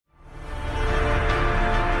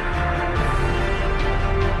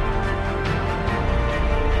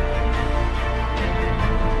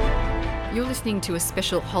listening to a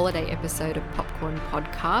special holiday episode of Popcorn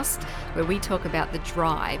Podcast, where we talk about The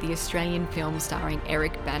Dry, the Australian film starring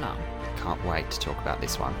Eric Bana. Can't wait to talk about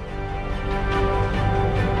this one.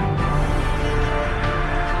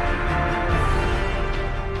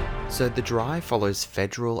 So The Dry follows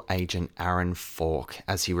federal agent Aaron Falk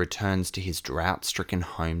as he returns to his drought-stricken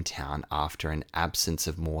hometown after an absence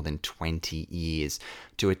of more than 20 years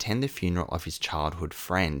to attend the funeral of his childhood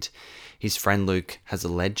friend. His friend Luke has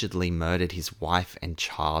allegedly murdered his wife and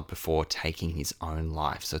child before taking his own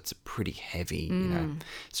life, so it's pretty heavy,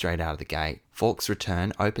 straight out of the gate. Falk's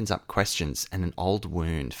return opens up questions and an old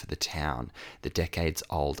wound for the town, the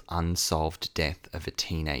decades-old unsolved death of a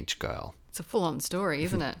teenage girl. It's a full-on story,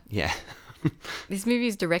 isn't it? Yeah. This movie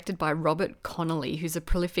is directed by Robert Connolly, who's a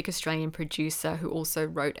prolific Australian producer who also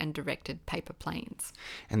wrote and directed Paper Planes.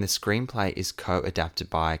 And the screenplay is co-adapted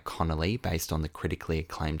by Connolly based on the critically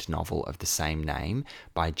acclaimed novel of the same name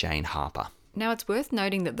by Jane Harper. Now, it's worth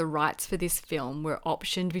noting that the rights for this film were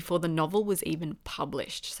optioned before the novel was even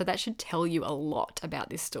published, so that should tell you a lot about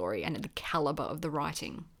this story and the calibre of the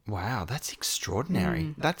writing. Wow, that's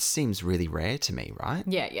extraordinary. That seems really rare to me, right?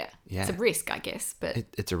 Yeah. It's a risk, I guess, but...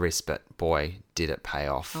 It's a risk, but boy, did it pay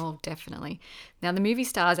off. Oh, definitely. Now, the movie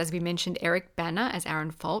stars, as we mentioned, Eric Bana as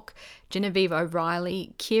Aaron Falk, Genevieve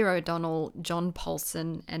O'Reilly, Keir O'Donnell, John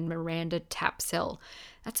Paulson, and Miranda Tapsell.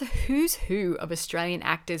 That's a who's who of Australian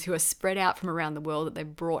actors who are spread out from around the world that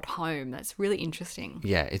they've brought home. That's really interesting.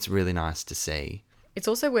 Yeah, it's really nice to see. It's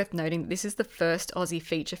also worth noting that this is the first Aussie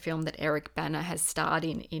feature film that Eric Bana has starred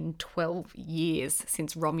in 12 years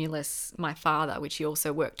since Romulus, My Father, which he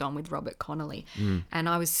also worked on with Robert Connolly. And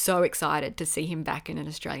I was so excited to see him back in an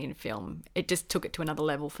Australian film. It just took it to another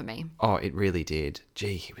level for me. Oh, it really did.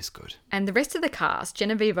 Gee, he was good. And the rest of the cast,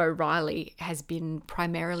 Genevieve O'Reilly has been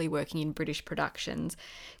primarily working in British productions.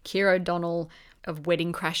 Keir O'Donnell of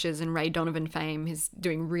Wedding Crashers and Ray Donovan fame is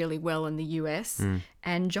doing really well in the US.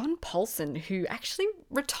 And John Paulson, who actually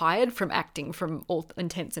retired from acting from all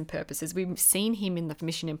intents and purposes. We've seen him in the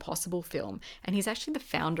Mission Impossible film, and he's actually the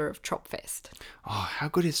founder of Tropfest. Oh, how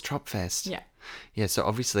good is Tropfest? Yeah. Yeah, so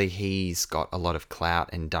obviously he's got a lot of clout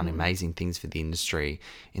and done amazing things for the industry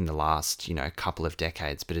in the last, couple of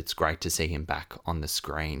decades, but it's great to see him back on the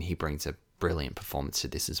screen. He brings a brilliant performance to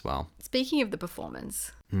this as well. Speaking of the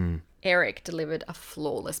performance, Eric delivered a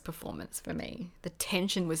flawless performance for me. The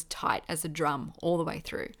tension was tight as a drum all the way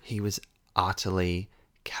through. He was utterly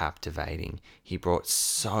captivating. He brought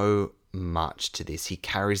so much to this. He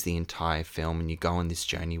carries the entire film, and you go on this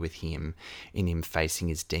journey with him, in him facing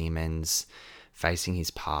his demons, facing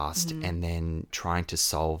his past, and then trying to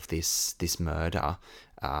solve this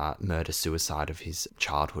murder-suicide of his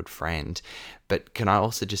childhood friend. But can I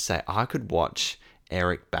also just say, I could watch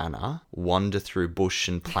Eric Bana wander through bush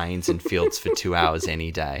and plains and fields for 2 hours any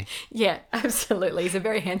day. Yeah, absolutely. He's a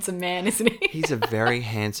very handsome man, isn't he? He's a very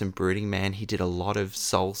handsome, brooding man. He did a lot of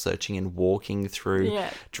soul searching and walking through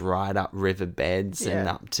dried up riverbeds and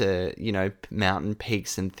up to, mountain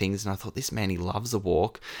peaks and things. And I thought, this man, he loves a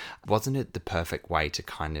walk. Wasn't it the perfect way to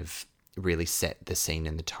kind of really set the scene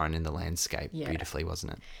and the tone and the landscape beautifully,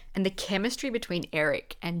 wasn't it? And the chemistry between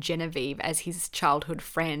Eric and Genevieve as his childhood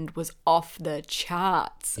friend was off the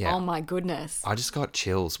charts. Yeah. Oh my goodness. I just got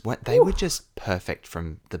chills. They were just perfect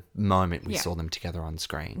from the moment we saw them together on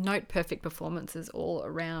screen. Note perfect performances all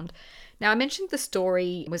around. Now, I mentioned the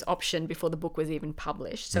story was optioned before the book was even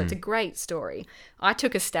published, so it's a great story. I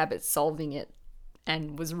took a stab at solving it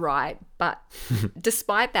and was right, but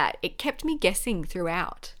despite that, it kept me guessing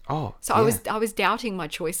throughout. Oh, so I was doubting my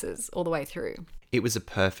choices all the way through. It was a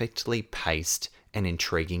perfectly paced and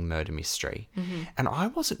intriguing murder mystery, and I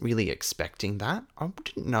wasn't really expecting that. I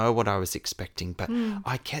didn't know what I was expecting, but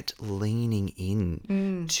I kept leaning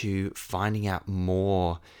in to finding out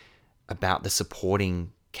more about the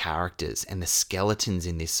supporting characters and the skeletons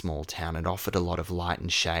in this small town. It offered a lot of light and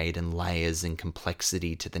shade and layers and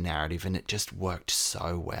complexity to the narrative, and it just worked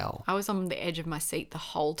so well. I was on the edge of my seat the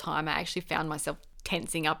whole time. I actually found myself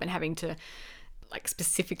tensing up and having to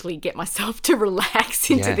specifically get myself to relax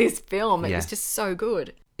into this film. It was just so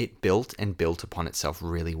good. It built upon itself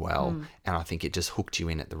really well, and I think it just hooked you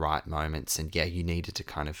in at the right moments, and you needed to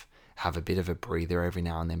kind of have a bit of a breather every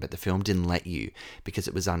now and then, but the film didn't let you, because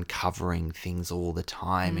it was uncovering things all the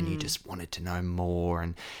time and you just wanted to know more,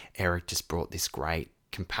 and Eric just brought this great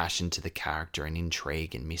compassion to the character and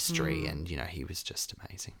intrigue and mystery, and he was just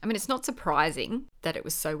amazing. I mean, it's not surprising that it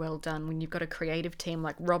was so well done when you've got a creative team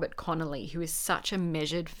like Robert Connolly, who is such a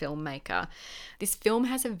measured filmmaker. This film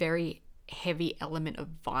has a very heavy element of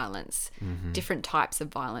violence, different types of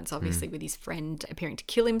violence, obviously with his friend appearing to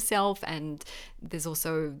kill himself, and there's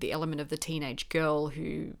also the element of the teenage girl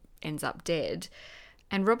who ends up dead.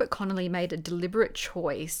 And Robert Connolly made a deliberate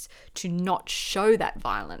choice to not show that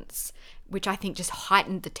violence, which I think just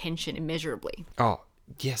heightened the tension immeasurably. Oh,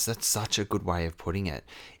 yes, that's such a good way of putting it.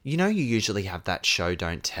 You know, you usually have that show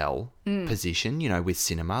don't tell position, you know, with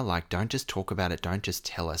cinema, like don't just talk about it, don't just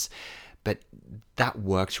tell us. But that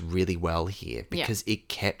worked really well here because it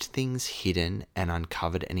kept things hidden and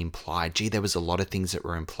uncovered and implied. Gee, there was a lot of things that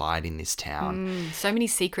were implied in this town. So many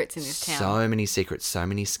secrets in this town. So many secrets, so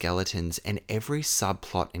many skeletons, and every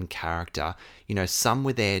subplot and character, you know, some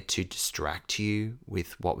were there to distract you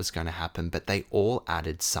with what was going to happen, but they all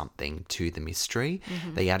added something to the mystery.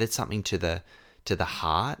 They added something to the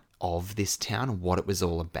heart of this town, what it was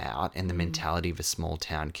all about, and the mentality of a small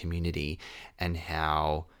town community, and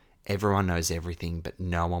how everyone knows everything, but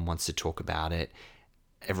no one wants to talk about it.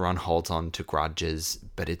 Everyone holds on to grudges,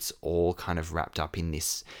 but it's all kind of wrapped up in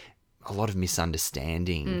this, a lot of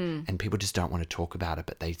misunderstanding, and people just don't want to talk about it,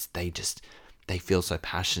 but they feel so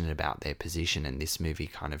passionate about their position, and this movie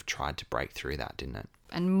kind of tried to break through that, didn't it?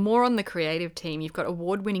 And more on the creative team, you've got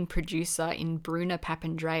award-winning producer in Bruna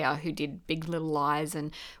Papandreou, who did Big Little Lies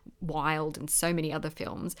and Wild and so many other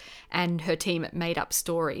films, and her team at Made Up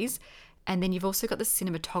Stories. And then you've also got the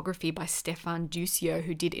cinematography by Stefan Duccio,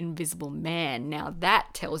 who did Invisible Man. Now, that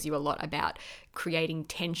tells you a lot about creating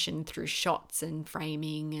tension through shots and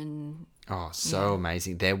framing and... Oh, so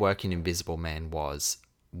amazing. Their work in Invisible Man was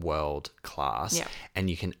world class. Yeah. And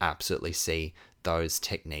you can absolutely see those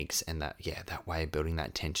techniques and that way of building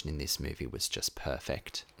that tension in this movie was just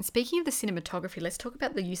perfect. Speaking of the cinematography, let's talk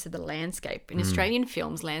about the use of the landscape. In Australian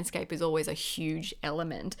films, landscape is always a huge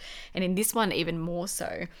element. And in this one, even more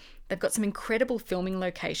so. They've got some incredible filming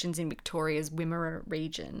locations in Victoria's Wimmera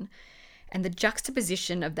region. And the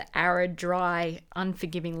juxtaposition of the arid, dry,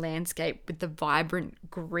 unforgiving landscape with the vibrant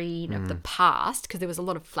green of the past, because there was a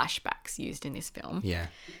lot of flashbacks used in this film. Yeah.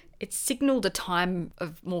 It signalled a time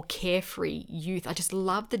of more carefree youth. I just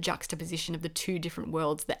love the juxtaposition of the two different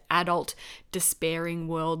worlds, the adult, despairing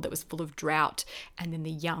world that was full of drought, and then the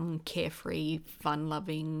young, carefree,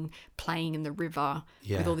 fun-loving, playing in the river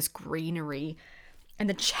with all this greenery. And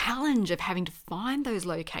the challenge of having to find those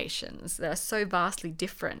locations that are so vastly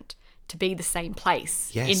different to be the same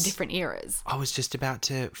place in different eras. I was just about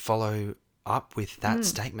to follow up with that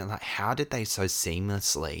statement. Like, how did they so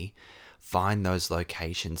seamlessly find those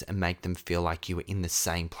locations and make them feel like you were in the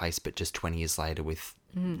same place, but just 20 years later with,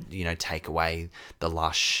 you know, take away the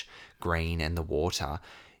lush green and the water?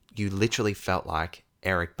 You literally felt like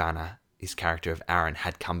Eric Bana, his character of Aaron,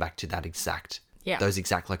 had come back to that those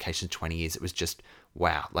exact locations 20 years. It was just,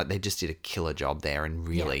 wow. Like, they just did a killer job there and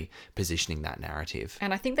really positioning that narrative.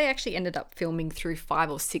 And I think they actually ended up filming through 5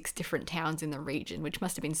 or 6 different towns in the region, which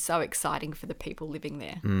must have been so exciting for the people living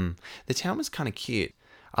there. The town was kind of cute.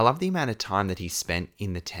 I love the amount of time that he spent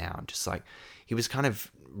in the town. Just like, he was kind of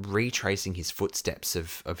retracing his footsteps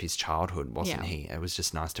of his childhood, wasn't he? It was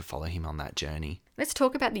just nice to follow him on that journey. Let's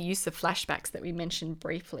talk about the use of flashbacks that we mentioned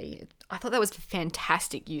briefly. I thought that was a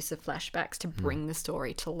fantastic use of flashbacks to bring the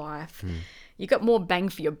story to life. You got more bang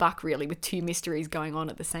for your buck, really, with 2 mysteries going on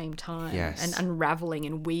at the same time and unraveling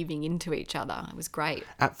and weaving into each other. It was great.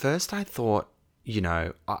 At first, I thought, you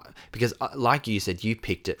know, because like you said, you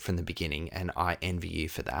picked it from the beginning and I envy you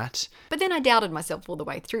for that. But then I doubted myself all the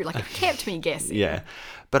way through. Like, it kept me guessing. Yeah.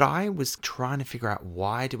 But I was trying to figure out,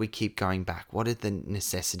 why do we keep going back? What are the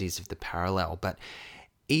necessities of the parallel? But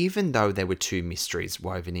even though there were 2 mysteries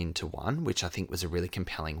woven into one, which I think was a really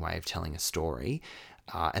compelling way of telling a story,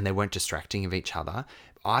 and they weren't distracting of each other,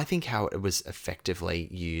 I think how it was effectively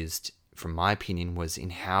used, from my opinion, was in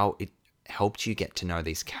how it helped you get to know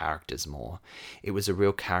these characters more. It was a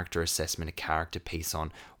real character assessment, a character piece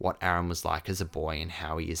on what Aaron was like as a boy and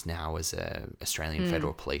how he is now as a Australian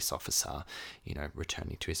federal police officer, you know,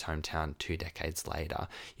 returning to his hometown 2 decades later.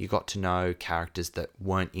 You got to know characters that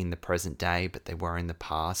weren't in the present day, but they were in the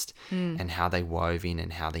past, and how they wove in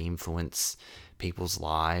and how they influence people's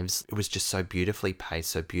lives. It was just so beautifully paced,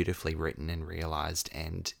 so beautifully written and realised,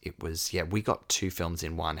 and it was, we got 2 films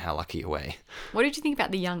in one. How lucky are we? What did you think about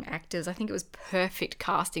the young actors? I think it was perfect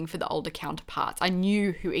casting for the older counterparts. I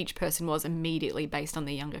knew who each person was immediately based on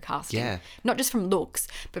their younger casting. Yeah. Not just from looks,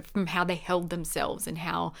 but from how they held themselves and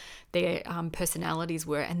how their personalities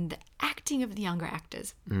were, and the acting of the younger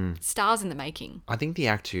actors. Stars in the making. I think the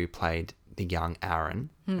actor who played the young Aaron,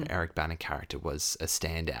 the Eric Bana character, was a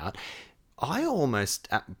standout. I almost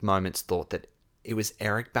at moments thought that it was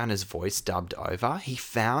Eric Bana's voice dubbed over. He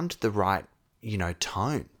found the right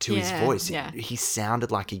tone to his voice. Yeah. He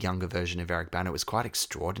sounded like a younger version of Eric Bana. It was quite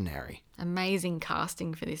extraordinary. Amazing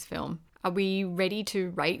casting for this film. Are we ready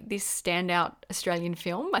to rate this standout Australian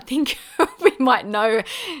film? I think we might know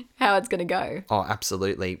how it's going to go. Oh,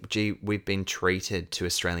 absolutely. Gee, we've been treated to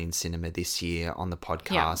Australian cinema this year on the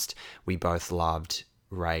podcast. Yeah. We both loved,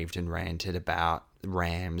 raved and ranted about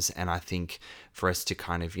Rams, and I think for us to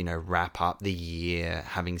kind of wrap up the year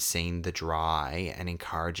having seen The Dry and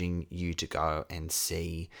encouraging you to go and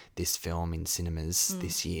see this film in cinemas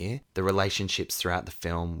this year, the relationships throughout the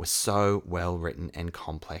film were so well written and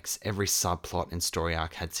complex. Every subplot and story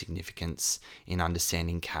arc had significance in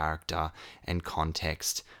understanding character and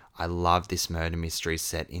context. I love this murder mystery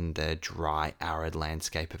set in the dry, arid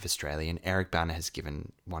landscape of Australia, and Eric Bana has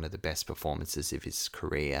given one of the best performances of his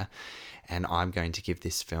career, and I'm going to give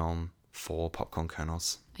this film 4 popcorn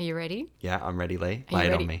kernels. Are you ready? Yeah, I'm ready, Lee. Lay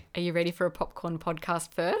it on me. Are you ready for a popcorn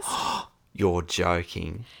podcast first? You're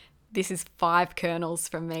joking. This is 5 kernels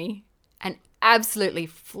from me. An absolutely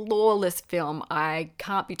flawless film. I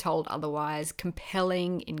can't be told otherwise.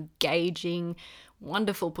 Compelling, engaging,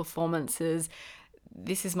 wonderful performances.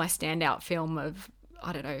 This is my standout film of,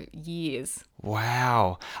 years.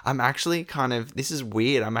 Wow. This is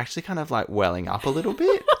weird. I'm actually kind of like welling up a little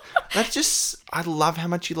bit. I love how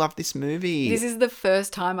much you love this movie. This is the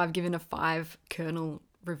first time I've given a 5 kernel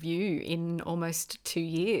review in almost 2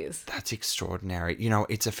 years. That's extraordinary.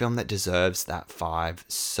 It's a film that deserves that 5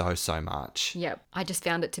 so much. Yep. I just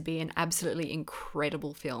found it to be an absolutely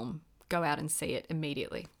incredible film. Go out and see it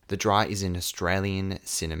immediately. The Dry is in Australian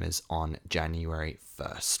cinemas on January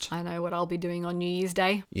 1st. I know what I'll be doing on New Year's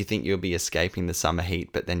Day. You think you'll be escaping the summer heat,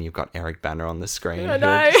 but then you've got Eric Bana on the screen. I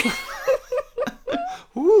know.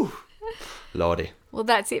 Woo. Lordy. Well,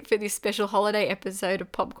 that's it for this special holiday episode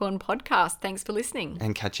of Popcorn Podcast. Thanks for listening.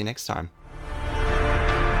 And catch you next time.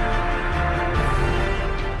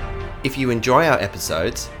 If you enjoy our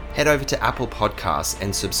episodes, head over to Apple Podcasts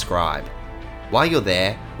and subscribe. While you're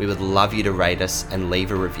there, we would love you to rate us and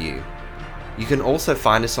leave a review. You can also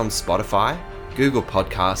find us on Spotify, Google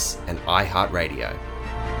Podcasts, and iHeartRadio.